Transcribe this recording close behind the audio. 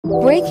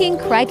Breaking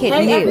CRICUT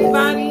Hey news.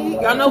 everybody,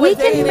 y'all know We what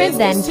day can it print is.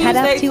 then It's cut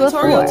up Tuesday, to a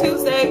Tutorial 4.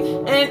 Tuesday,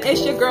 and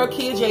it's your girl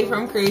Kia J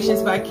from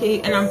Creations by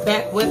Key, and I'm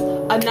back with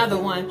another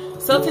one.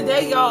 So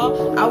today,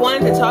 y'all, I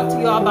wanted to talk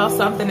to y'all about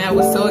something that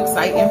was so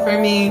exciting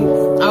for me.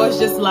 I was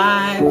just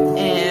live,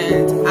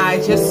 and I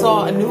just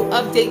saw a new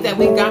update that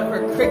we got for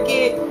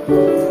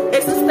CRICUT.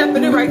 It's a step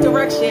in the right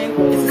direction.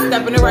 It's a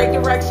step in the right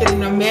direction,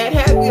 and I'm mad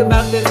happy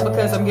about this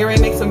because I'm getting ready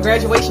to make some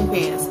graduation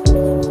pants.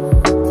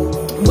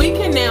 We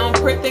can now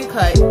print and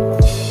cut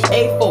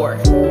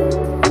A4,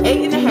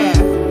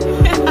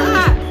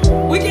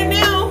 8.5. We can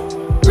now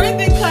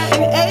print and cut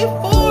in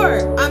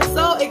A4. I'm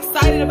so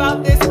excited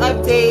about this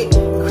update.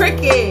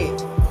 CRICUT,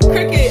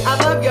 I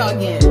love y'all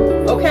again.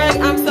 Okay,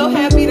 I'm so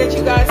happy that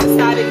you guys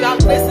decided y'all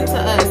listen to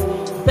us.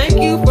 Thank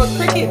you for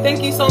CRICUT.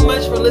 Thank you so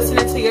much for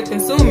listening to your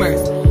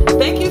consumers.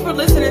 Thank you for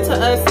listening to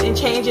us and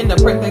changing the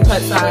print and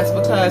cut size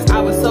because I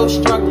was so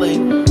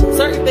struggling.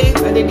 Certain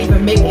things I didn't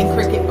even make in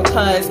CRICUT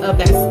because of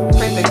that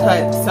print and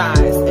cut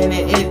size, and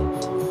it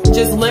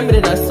just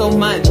limited us so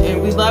much.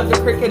 And we love the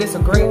CRICUT. It's a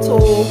great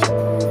tool.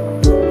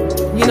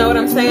 You know what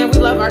I'm saying? We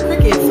love our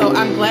CRICUT, so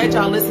I'm glad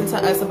y'all listened to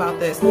us about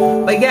this.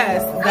 But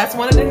yes, that's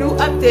one of the new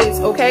updates,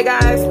 okay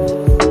guys?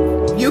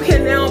 You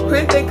can now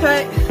print and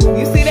cut.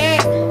 You see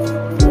that?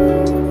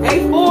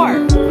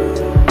 A4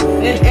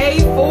 and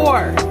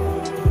A4.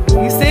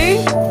 You see?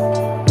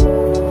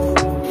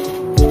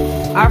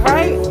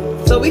 Alright,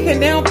 so we can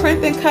now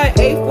print and cut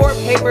A4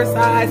 paper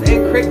size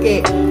in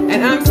CRICUT,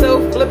 and I'm so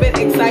flippin'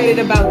 excited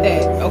about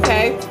that,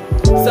 okay?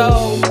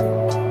 So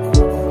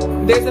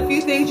there's a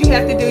few things you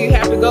have to do. You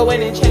have to go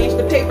in and change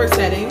the paper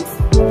settings.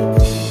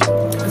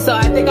 So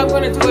I think I'm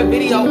going to do a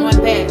video on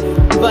that.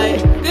 But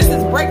this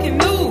is breaking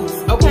news,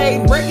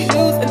 okay? Breaking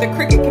news in the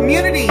CRICUT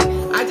community.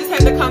 I just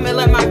had to come and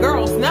let my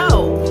girls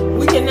know.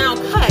 We can now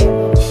cut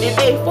in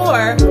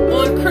A4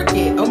 on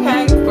CRICUT,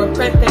 okay? For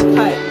print and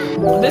cut.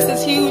 This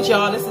is huge,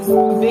 y'all. This is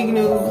big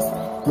news.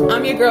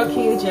 I'm your girl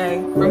Kia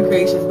J from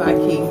Creations by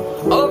Key.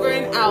 Over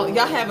and out.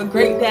 Y'all have a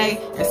great day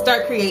and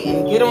start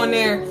creating. Get on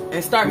there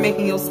and start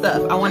making your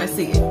stuff. I want to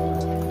see it.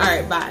 All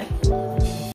right, bye.